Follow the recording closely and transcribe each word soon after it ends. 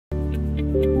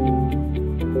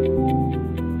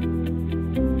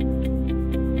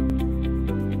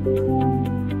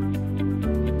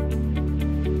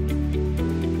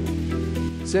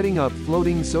Setting up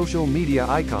floating social media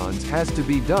icons has to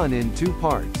be done in two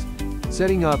parts.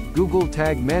 Setting up Google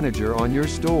Tag Manager on your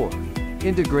store.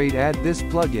 Integrate Add this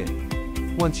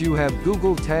plugin. Once you have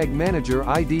Google Tag Manager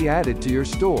ID added to your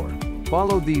store,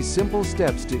 follow these simple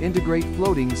steps to integrate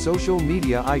floating social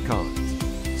media icons.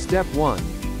 Step 1.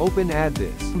 Open Add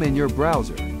this in your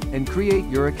browser and create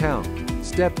your account.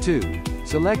 Step 2.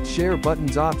 Select Share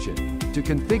Buttons option to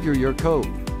configure your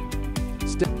code.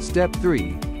 Step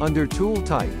 3. Under Tool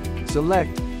Type,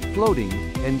 select Floating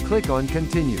and click on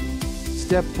Continue.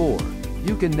 Step 4.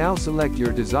 You can now select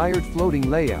your desired floating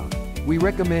layout. We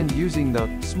recommend using the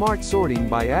Smart Sorting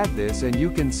by Add this, and you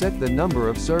can set the number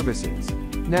of services.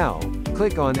 Now,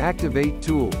 click on Activate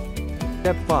Tool.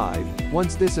 Step 5.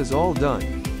 Once this is all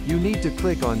done, you need to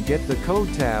click on Get the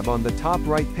Code tab on the top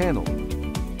right panel.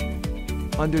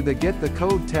 Under the Get the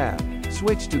Code tab,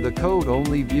 switch to the Code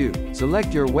Only view.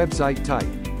 Select your website type,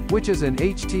 which is an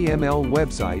HTML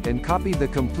website, and copy the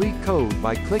complete code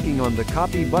by clicking on the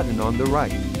Copy button on the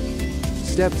right.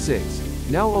 Step 6.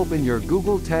 Now open your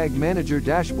Google Tag Manager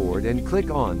dashboard and click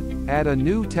on Add a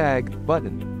New Tag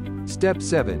button. Step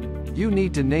 7. You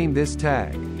need to name this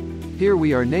tag. Here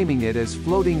we are naming it as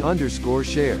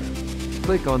floating_share.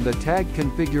 Click on the Tag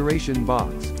Configuration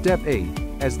box. Step 8.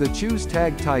 As the Choose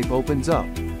Tag Type opens up,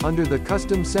 under the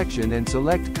Custom section and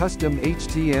select Custom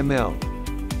HTML.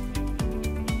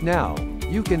 Now,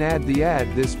 you can add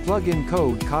this plugin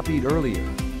code copied earlier.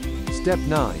 Step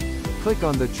 9. Click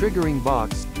on the triggering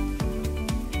box.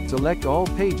 Select all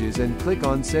pages and click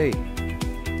on Save.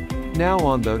 Now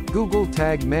on the Google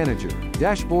Tag Manager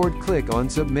dashboard, click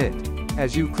on Submit.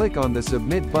 As you click on the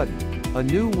Submit button, a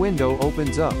new window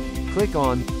opens up. Click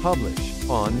on Publish.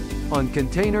 On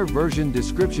Container Version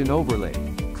Description Overlay,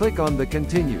 click on the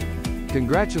Continue.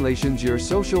 Congratulations, your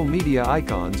social media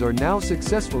icons are now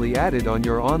successfully added on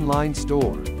your online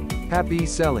store. Happy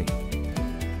selling!